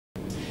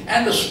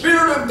and the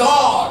Spirit of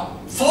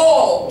God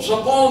falls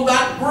upon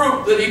that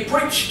group that he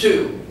preached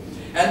to.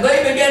 And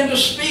they began to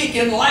speak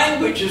in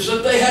languages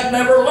that they had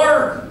never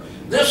learned.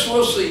 This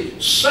was the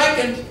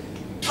second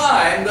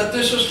time that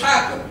this has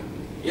happened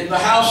in the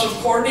house of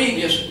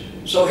Cornelius.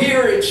 So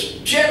here it's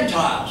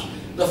Gentiles.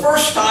 The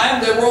first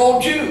time they were all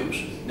Jews.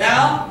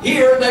 Now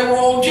here they were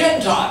all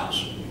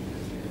Gentiles.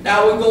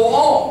 Now we go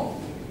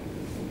on.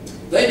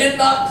 They did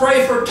not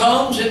pray for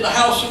tongues in the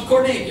house of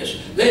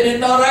Cornelius. They did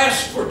not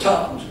ask for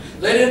tongues.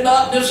 They did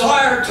not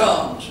desire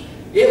tongues.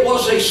 It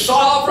was a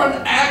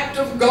sovereign act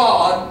of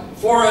God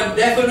for a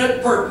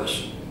definite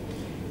purpose.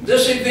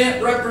 This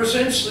event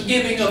represents the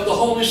giving of the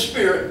Holy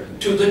Spirit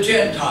to the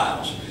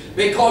Gentiles,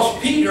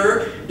 because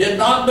Peter did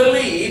not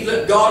believe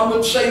that God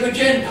would save a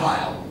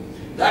Gentile.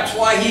 That's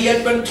why he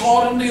had been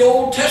taught in the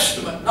Old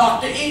Testament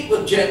not to eat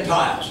with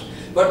Gentiles.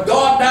 But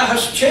God now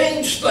has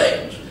changed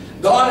things.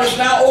 God has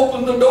now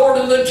opened the door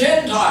to the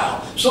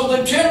Gentile, so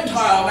the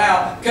Gentile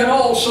now can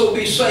also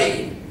be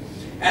saved.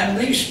 And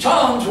these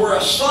tongues were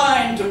a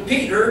sign to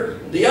Peter,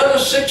 the other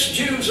 6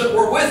 Jews that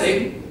were with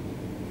him,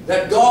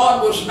 that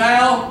God was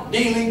now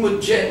dealing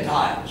with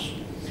Gentiles.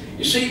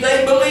 You see,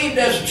 they believed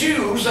as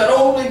Jews that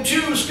only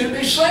Jews could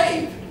be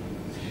saved.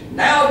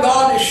 Now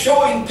God is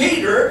showing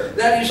Peter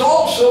that he's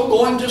also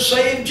going to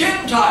save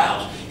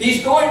Gentiles.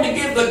 He's going to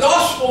give the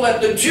gospel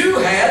that the Jew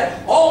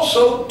had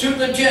also to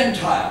the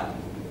Gentile.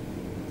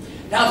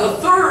 Now the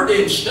third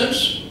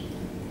instance,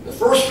 the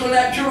first one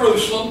at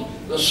Jerusalem,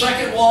 the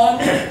second one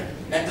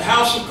at the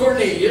house of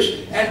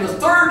Cornelius, and the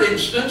third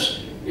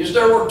instance is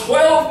there were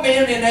 12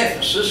 men in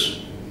Ephesus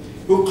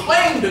who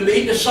claimed to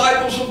be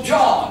disciples of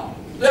John.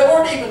 They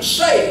weren't even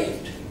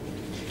saved.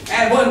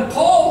 And when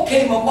Paul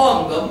came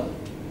among them,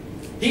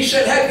 he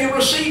said, "Have you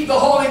received the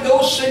Holy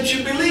Ghost since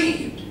you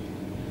believed?"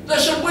 They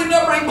said, "We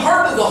never even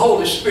heard of the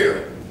Holy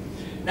Spirit."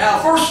 Now,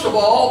 first of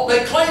all, they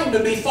claimed to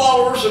be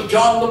followers of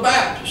John the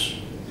Baptist.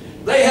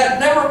 They had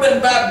never been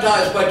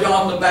baptized by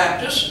John the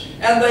Baptist,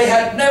 and they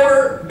had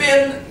never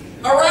been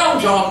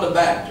around John the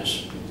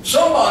Baptist.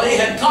 Somebody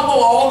had come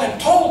along and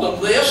told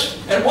them this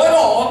and went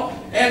on,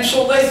 and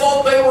so they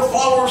thought they were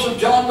followers of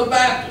John the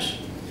Baptist.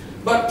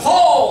 But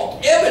Paul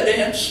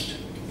evidenced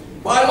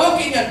by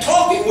looking and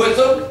talking with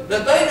them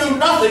that they knew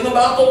nothing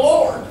about the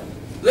Lord.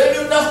 They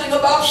knew nothing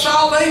about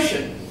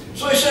salvation.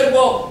 So he said,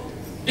 "Well,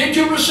 did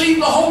you receive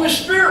the Holy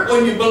Spirit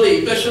when you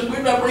believed?" They said,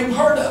 "We've never even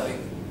heard of him."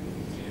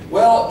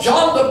 Well,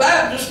 John the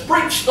Baptist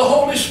preached the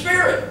Holy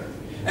Spirit,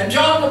 and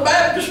John the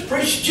Baptist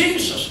preached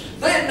Jesus.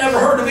 They had never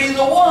heard of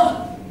either one.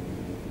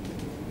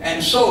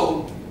 And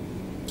so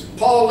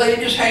Paul laid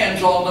his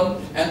hands on them,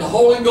 and the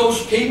Holy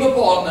Ghost came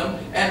upon them,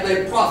 and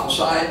they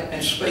prophesied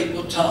and spake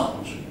with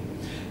tongues.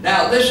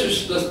 Now this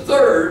is the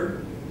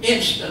third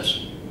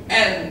instance,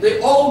 and the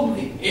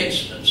only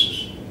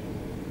instances.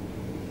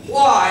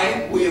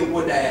 Why, we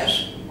would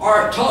ask,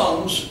 are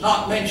tongues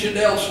not mentioned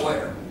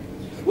elsewhere?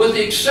 With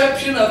the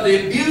exception of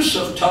the abuse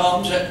of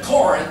tongues at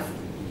Corinth,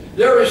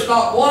 there is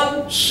not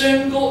one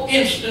single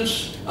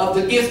instance of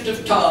the gift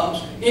of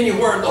tongues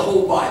anywhere in the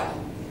whole Bible.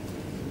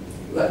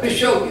 Let me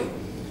show you.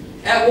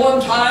 At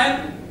one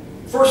time,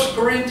 1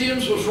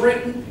 Corinthians was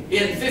written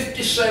in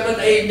 57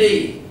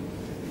 AD.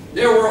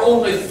 There were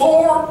only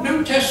 4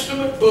 New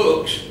Testament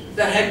books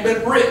that had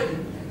been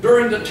written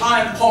during the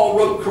time Paul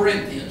wrote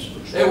Corinthians.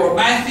 They were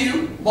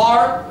Matthew,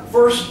 Mark,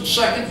 1st and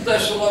 2nd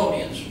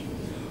Thessalonians.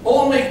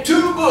 Only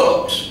 2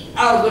 books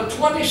out of the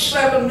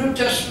 27 New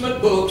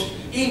Testament books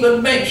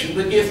even mention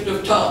the gift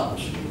of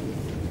tongues.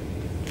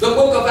 The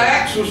book of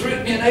Acts was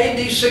written in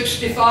AD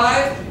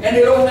 65, and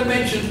it only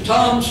mentions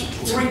tongues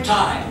 3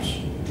 times.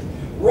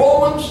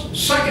 Romans,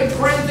 2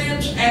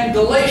 Corinthians, and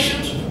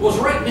Galatians was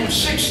written in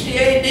 60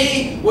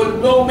 AD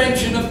with no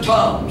mention of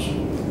tongues.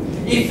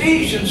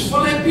 Ephesians,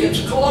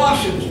 Philippians,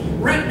 Colossians,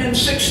 written in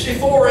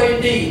 64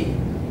 AD,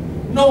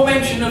 no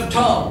mention of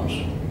tongues.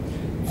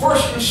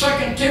 1st and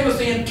 2nd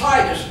Timothy and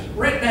Titus,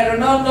 written at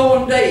an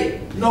unknown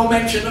date, no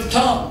mention of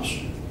tongues.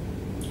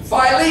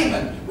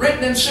 Philemon,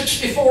 written in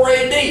 64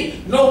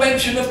 AD, no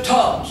mention of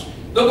tongues.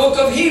 The book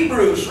of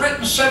Hebrews,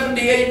 written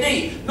 70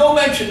 AD, no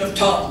mention of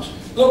tongues.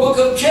 The book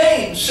of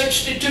James,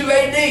 62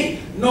 AD,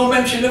 no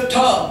mention of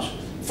tongues.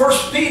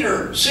 1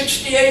 Peter,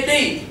 60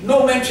 AD,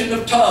 no mention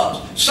of tongues.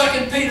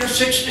 2 Peter,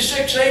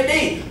 66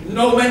 AD,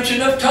 no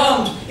mention of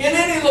tongues in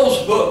any of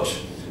those books.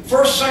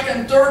 1st,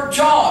 2nd, 3rd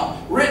John,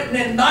 written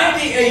in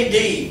 90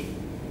 AD,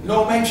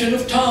 no mention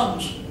of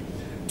tongues.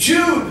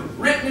 Jude,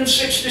 written in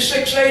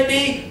 66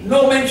 AD,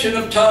 no mention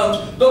of tongues.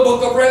 The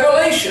book of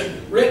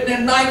Revelation, written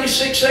in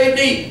 96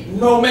 AD,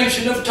 no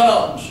mention of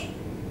tongues.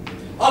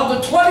 Of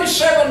the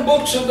 27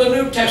 books of the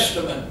New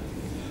Testament,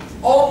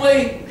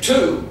 only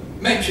 2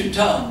 mention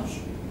tongues.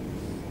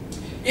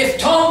 If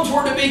tongues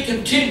were to be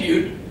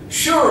continued,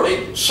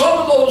 surely some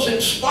of those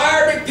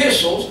inspired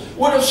epistles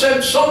would have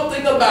said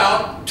something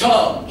about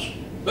tongues.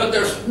 But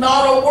there's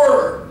not a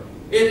word.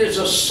 It is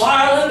as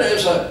silent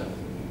as a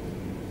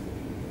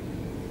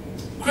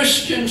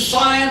Christian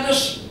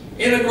scientist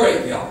in a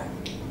graveyard.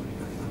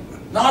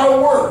 Not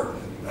a word.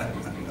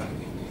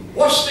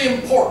 What's the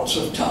importance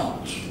of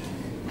tongues?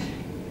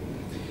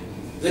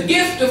 The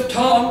gift of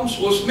tongues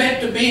was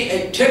meant to be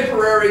a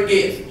temporary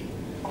gift,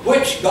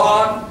 which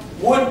God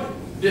would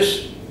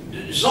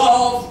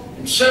dissolve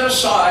and set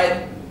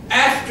aside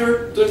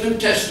after the New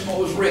Testament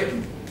was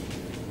written.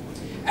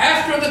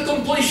 After the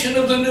completion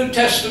of the New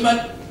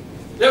Testament,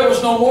 there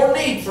was no more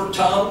need for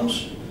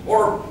tongues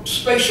or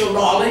spatial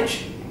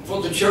knowledge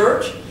for the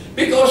church,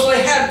 because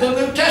they had the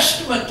New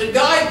Testament to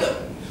guide them,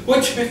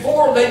 which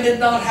before they did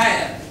not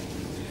have.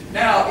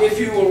 Now, if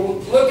you will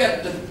look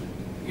at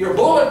your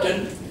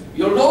bulletin,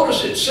 you'll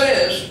notice it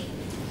says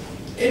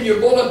in your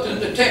bulletin,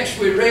 the text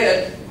we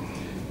read,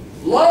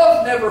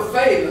 love never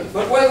faileth,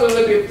 but whether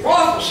there be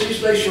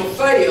prophecies, they shall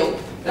fail.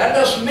 That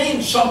doesn't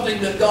mean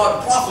something that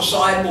God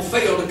prophesied will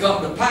fail to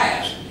come to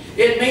pass.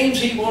 It means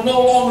He will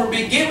no longer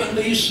be given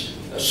these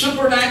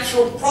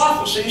supernatural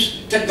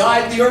prophecies to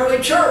guide the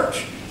early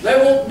church. They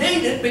won't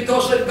need it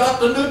because they've got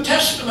the New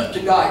Testament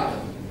to guide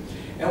them.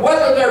 And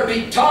whether there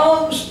be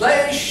tongues,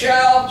 they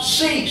shall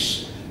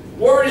cease.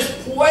 The word is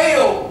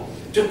poeo,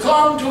 to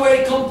come to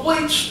a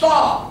complete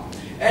stop.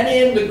 And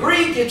in the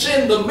Greek, it's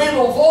in the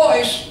middle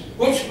voice,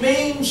 which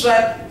means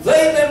that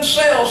they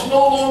themselves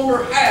no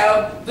longer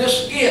have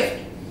this gift.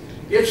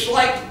 It's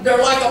like they're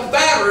like a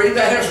battery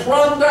that has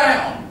run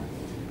down.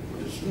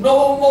 There's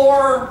no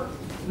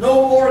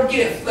more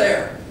gift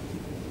there.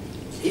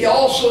 He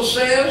also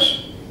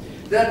says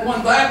that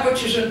when that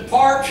which is in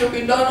part shall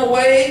be done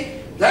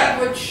away, that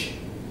which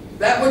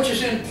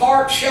is in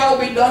part shall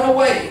be done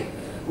away,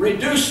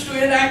 reduced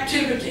to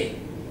inactivity.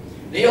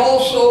 And he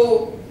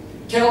also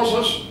tells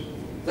us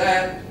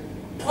that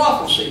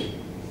prophecy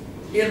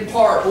in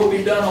part will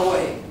be done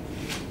away.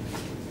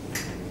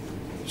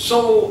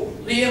 So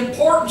the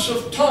importance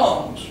of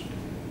tongues.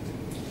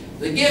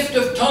 The gift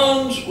of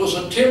tongues was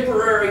a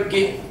temporary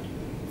gift.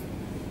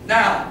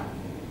 Now,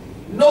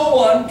 no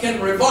one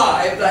can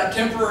revive that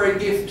temporary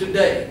gift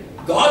today.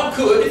 God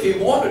could if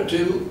He wanted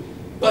to,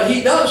 but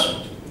He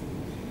doesn't.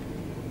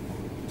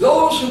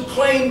 Those who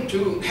claim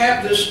to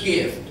have this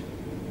gift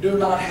do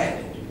not have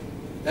it.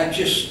 That's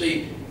just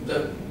the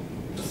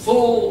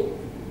full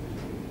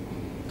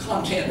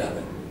content of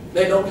it.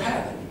 They don't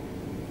have it.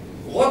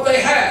 What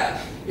they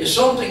have is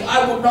something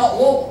I would not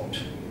want.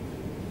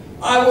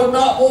 I would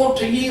not want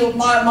to yield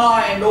my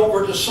mind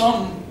over to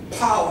some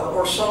power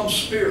or some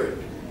spirit.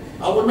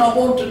 I would not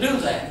want to do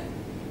that.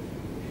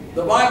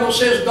 The Bible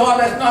says God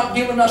hath not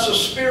given us a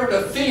spirit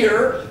of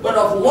fear, but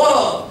of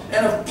love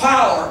and of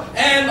power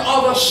and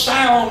of a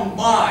sound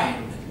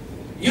mind.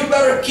 You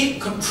better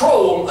keep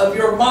control of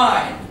your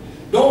mind.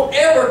 Don't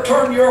ever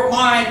turn your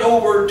mind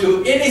over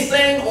to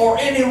anything or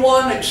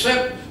anyone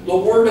except the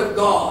Word of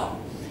God.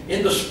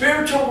 In the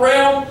spiritual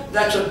realm,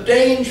 that's a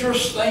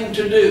dangerous thing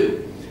to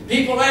do.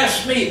 People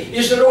ask me,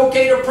 is it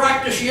okay to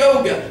practice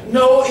yoga?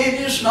 No, it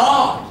is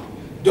not.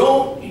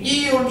 Don't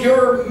yield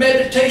your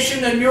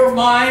meditation and your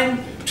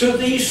mind to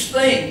these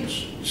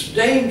things. It's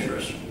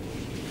dangerous.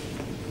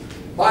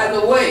 By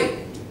the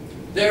way,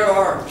 there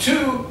are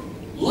two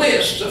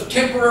lists of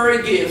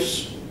temporary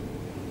gifts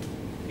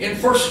in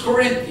 1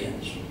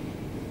 Corinthians.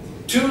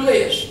 Two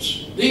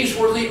lists. These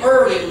were the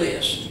early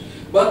lists.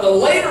 But the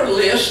later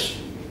list,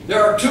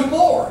 there are two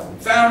more,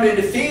 found in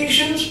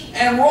Ephesians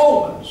and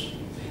Romans.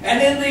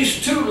 And in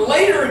these two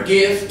later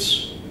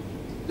gifts,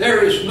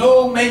 there is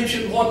no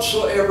mention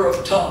whatsoever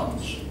of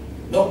tongues.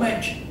 No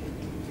mention.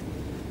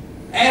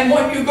 And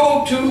when you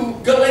go to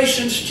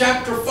Galatians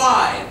chapter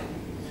 5,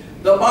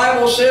 the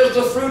Bible says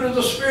the fruit of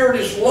the Spirit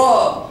is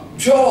love,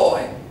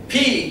 joy,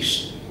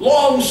 peace,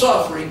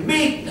 long-suffering,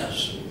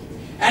 meekness.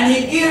 And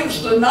he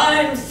gives the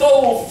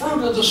ninefold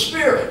fruit of the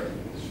Spirit.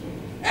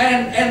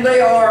 And they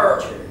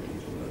are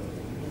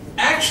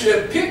actually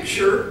a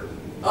picture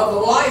of the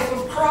life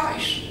of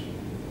Christ.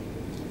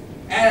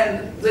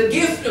 And the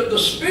gift of the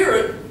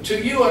Spirit to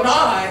you and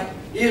I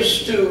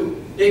is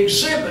to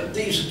exhibit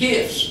these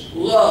gifts: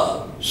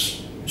 love,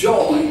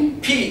 joy,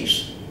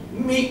 peace,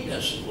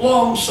 meekness,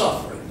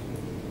 long-suffering.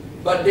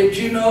 But did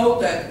you know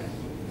that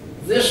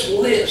this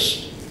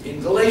list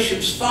in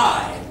Galatians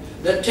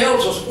 5 that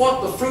tells us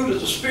what the fruit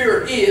of the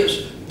Spirit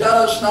is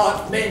does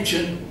not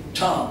mention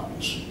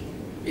tongues?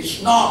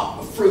 It's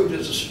not a fruit of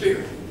the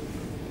Spirit.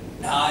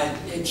 Now,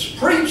 it's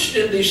preached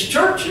in these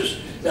churches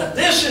that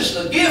this is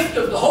the gift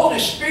of the Holy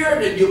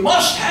Spirit and you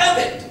must have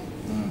it.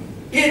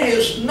 It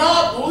is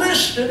not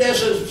listed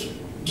as a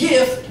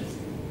gift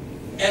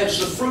as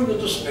the fruit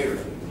of the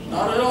Spirit.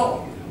 Not at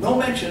all. No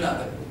mention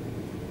of it.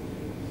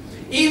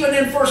 Even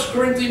in 1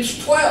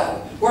 Corinthians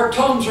 12, where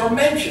tongues are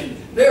mentioned,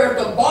 they're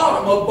at the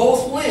bottom of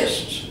both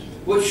lists,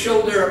 which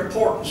show their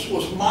importance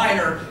was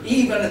minor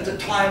even at the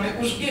time it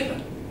was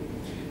given.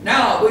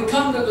 Now, we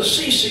come to the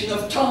ceasing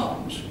of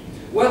tongues.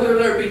 Whether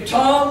there be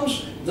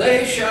tongues,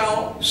 they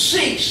shall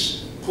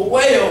cease.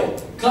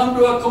 Poeo, come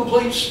to a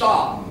complete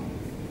stop.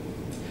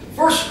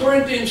 1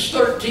 Corinthians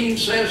 13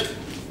 says,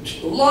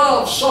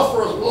 love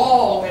suffereth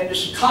long and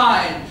is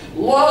kind.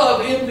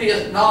 Love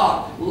envieth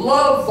not.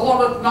 Love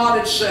vaunteth not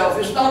itself,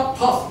 is not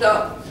puffed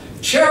up.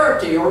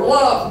 Charity or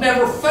love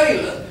never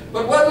faileth.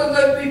 But whether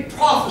there be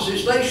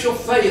prophecies, they shall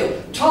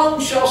fail.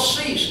 Tongues shall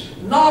cease.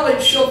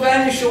 Knowledge shall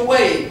vanish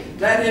away.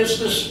 That is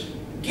this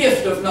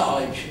gift of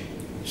knowledge,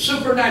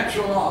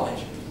 supernatural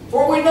knowledge.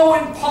 For we know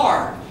in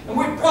part, and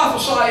we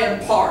prophesy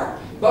in part.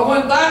 But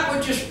when that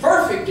which is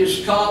perfect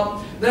is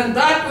come, then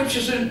that which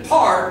is in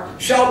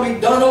part shall be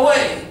done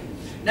away.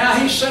 Now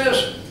he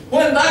says,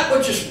 when that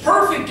which is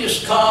perfect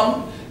is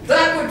come,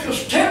 that which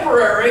was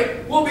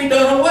temporary will be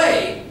done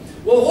away.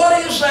 Well,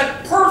 what is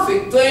that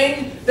perfect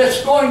thing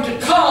that's going to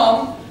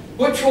come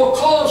which will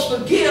cause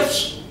the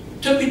gifts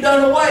to be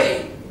done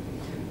away?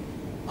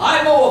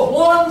 I know of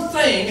one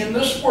thing in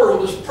this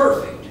world is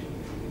perfect,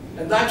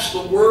 and that's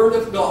the Word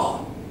of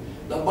God.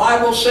 The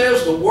Bible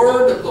says the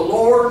Word of the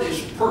Lord is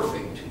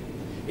perfect.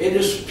 It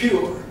is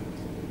pure.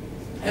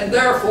 And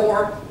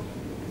therefore,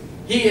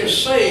 he is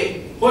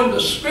saying, when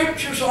the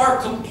Scriptures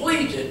are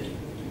completed,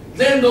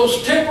 then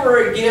those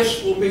temporary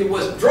gifts will be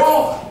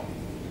withdrawn.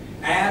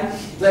 And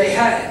they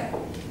have.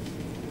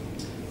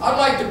 I'd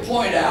like to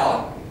point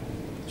out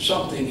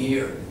something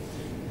here.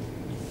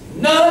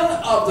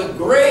 None of the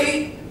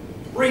great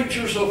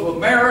preachers of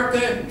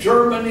America,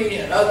 Germany,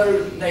 and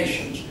other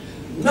nations,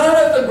 none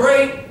of the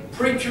great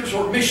preachers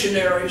or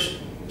missionaries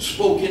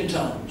spoke in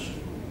tongues.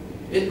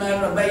 Isn't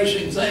that an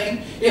amazing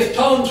thing? If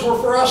tongues were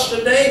for us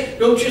today,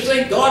 don't you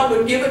think God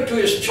would give it to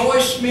His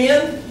choice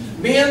men?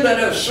 Men that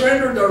have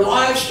surrendered their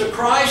lives to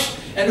Christ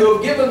and who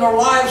have given their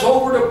lives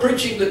over to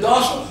preaching the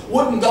gospel.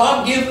 Wouldn't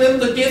God give them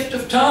the gift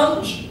of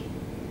tongues?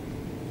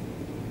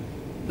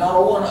 Not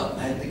a one of them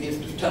had the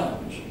gift of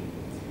tongues.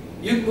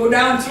 You can go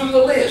down through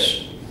the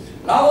list.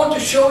 And I want to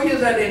show you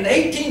that in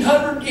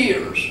 1800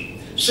 years,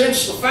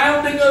 since the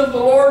founding of the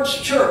Lord's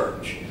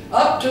church,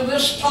 up to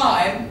this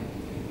time,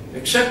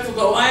 except for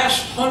the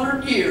last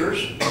 100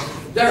 years,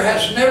 there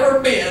has never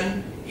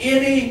been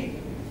any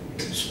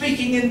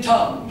speaking in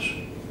tongues.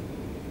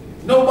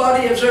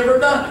 Nobody has ever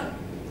done it.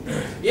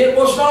 It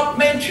was not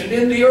mentioned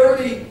in the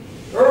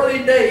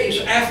early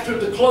days after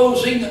the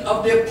closing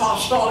of the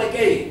apostolic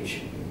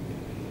age.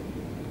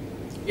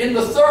 In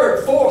the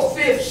 3rd, 4th,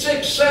 5th,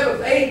 6th,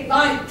 7th, 8th,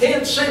 9th,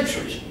 10th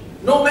centuries,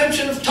 no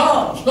mention of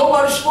tongues.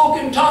 Nobody spoke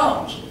in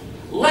tongues.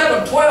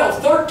 11,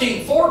 12,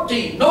 13,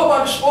 14,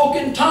 nobody spoke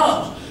in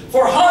tongues.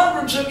 For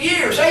hundreds of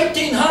years,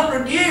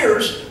 1800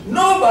 years,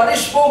 nobody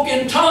spoke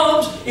in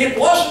tongues. It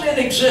wasn't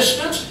in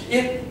existence.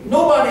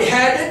 Nobody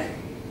had it.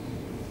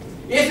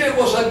 If it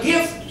was a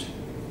gift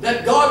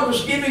that God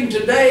was giving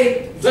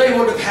today, they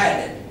would have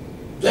had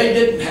it. They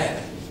didn't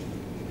have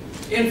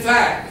it. In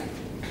fact,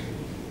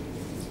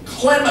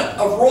 Clement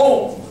of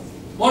Rome,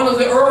 one of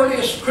the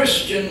earliest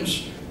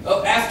Christians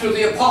after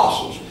the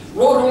apostles,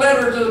 wrote a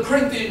letter to the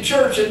Corinthian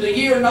church in the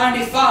year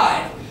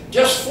 95,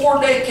 just 4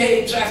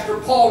 decades after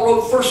Paul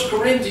wrote 1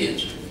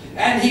 Corinthians.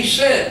 And he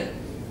said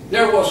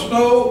there was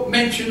no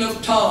mention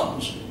of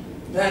tongues,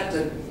 that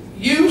the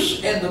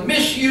use and the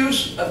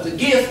misuse of the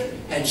gift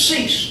had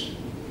ceased.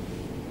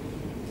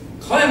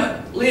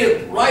 Clement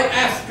lived right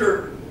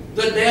after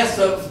the death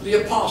of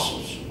the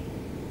apostles.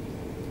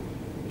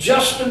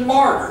 Justin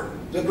Martyr,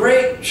 the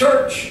great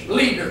church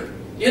leader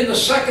in the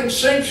 2nd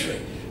century,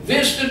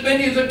 visited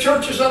many of the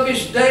churches of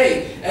his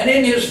day, and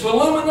in his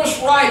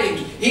voluminous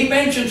writings he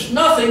mentions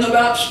nothing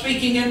about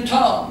speaking in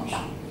tongues.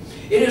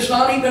 It is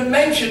not even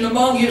mentioned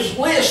among his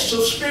lists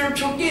of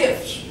spiritual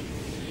gifts.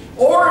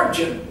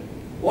 Origen,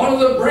 one of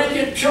the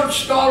brilliant church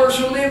scholars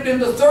who lived in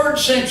the 3rd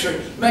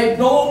century, made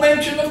no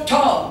mention of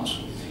tongues.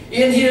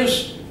 In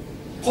his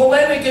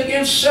polemic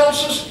against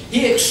Celsus,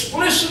 he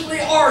explicitly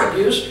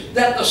argues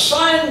that the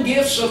sign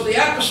gifts of the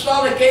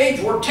apostolic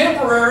age were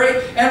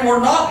temporary and were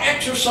not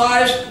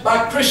exercised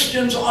by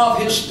Christians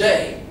of his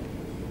day.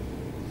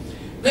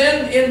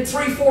 Then in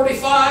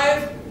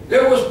 345,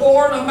 there was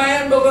born a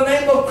man by the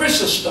name of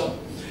Chrysostom.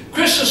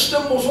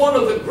 Chrysostom was one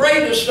of the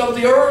greatest of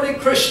the early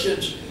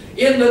Christians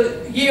in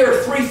the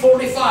year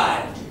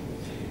 345.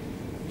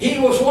 He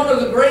was one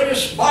of the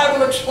greatest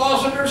Bible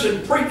expositors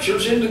and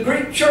preachers in the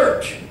Greek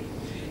church.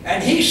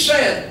 And he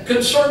said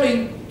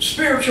concerning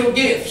spiritual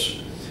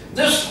gifts,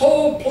 this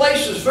whole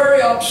place is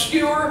very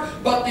obscure,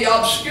 but the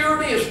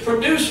obscurity is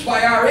produced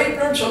by our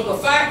ignorance of the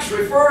facts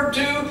referred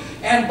to,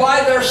 and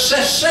by their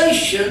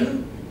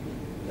cessation,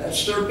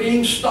 that's their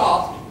being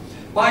stopped,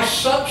 by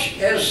such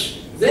as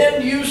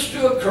then used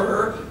to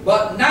occur,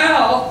 but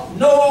now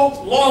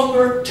no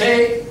longer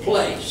take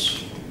place.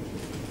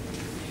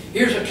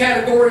 Here's a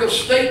categorical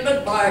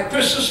statement by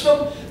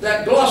Chrysostom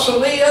that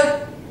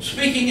glossolalia,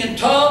 speaking in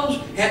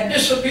tongues, had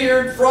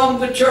disappeared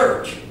from the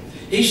church.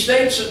 He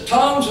states that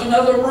tongues and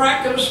other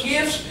miraculous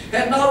gifts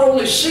had not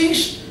only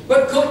ceased,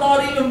 but could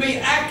not even be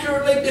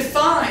accurately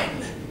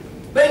defined.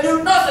 They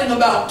knew nothing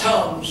about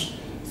tongues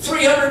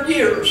 300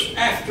 years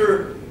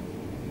after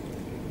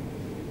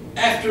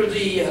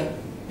the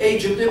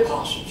age of the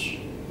apostles.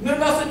 Knew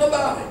nothing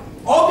about it.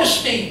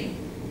 Augustine,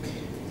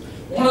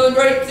 one of the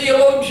great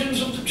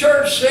theologians of the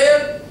church,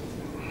 said,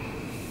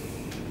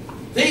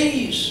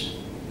 these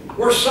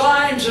were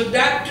signs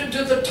adapted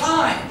to the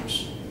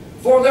times,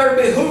 for there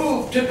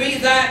behooved to be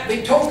that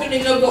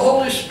betokening of the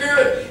Holy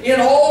Spirit in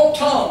all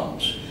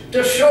tongues,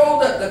 to show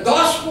that the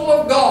gospel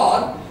of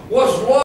God was